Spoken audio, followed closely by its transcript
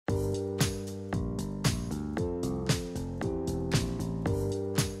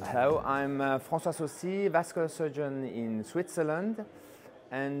Hello, I'm François Saussy, vascular surgeon in Switzerland,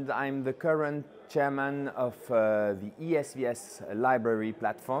 and I'm the current chairman of the ESVS library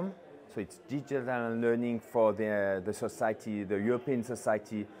platform. So it's digital learning for the society, the European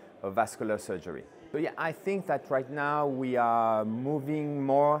Society of Vascular Surgery. So yeah, I think that right now we are moving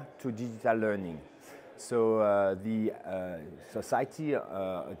more to digital learning. So the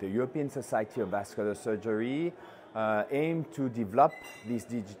European Society of Vascular Surgery aim to develop this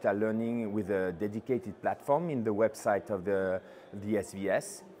digital learning with a dedicated platform in the website of the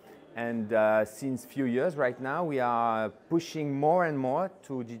ESVS. And since few years right now, we are pushing more and more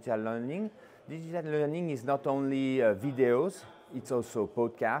to digital learning. Digital learning is not only videos, it's also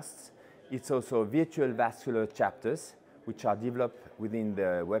podcasts, it's also virtual vascular chapters, which are developed within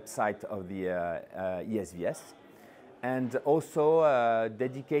the website of the ESVS. And also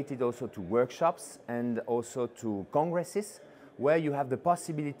dedicated also to workshops and also to congresses, where you have the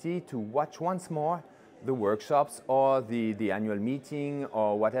possibility to watch once more the workshops or the annual meeting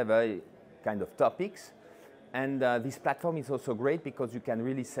or whatever kind of topics. And this platform is also great because you can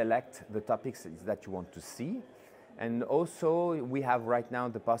really select the topics that you want to see. And also we have right now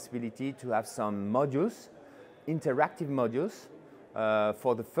the possibility to have some modules, interactive modules.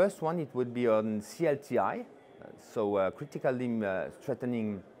 For the first one, it would be on CLTI, so critical limb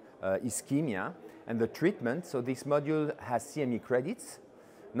threatening ischemia, and the treatment. So this module has CME credits.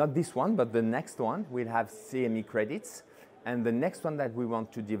 Not this one, but the next one will have CME credits. And the next one that we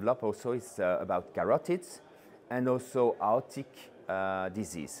want to develop also is about carotids and also aortic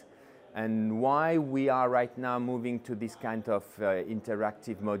disease. And why we are right now moving to this kind of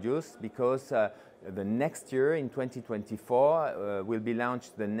interactive modules? Because the next year, in 2024, will be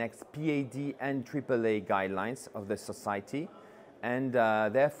launched the next PAD and AAA guidelines of the society. And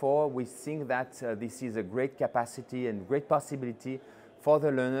therefore, we think that this is a great capacity and great possibility for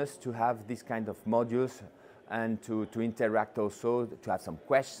the learners to have this kind of modules and to interact also, to have some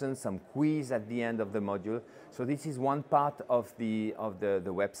questions, some quiz at the end of the module. So this is one part of the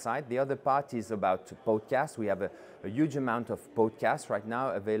website. The other part is about podcasts. We have a huge amount of podcasts right now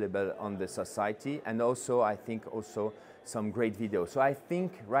available on the society, and also I think also some great videos. So I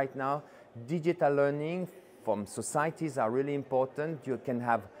think right now digital learning from societies are really important. You can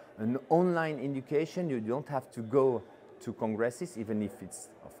have an online education. You don't have to go to congresses, even if it's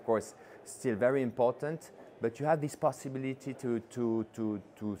of course still very important. But you have this possibility to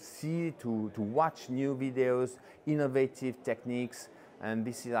see, to watch new videos, innovative techniques, and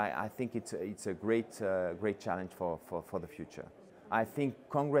this is, I think it's a great challenge for the future. I think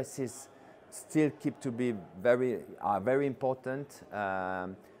congresses still keep to be very important,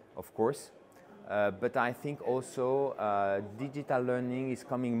 of course, but I think also digital learning is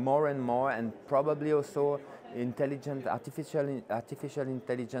coming more and more, and probably also artificial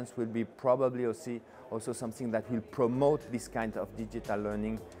intelligence will be probably also something that will promote this kind of digital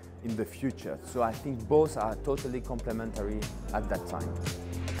learning in the future. So I think both are totally complementary at that time.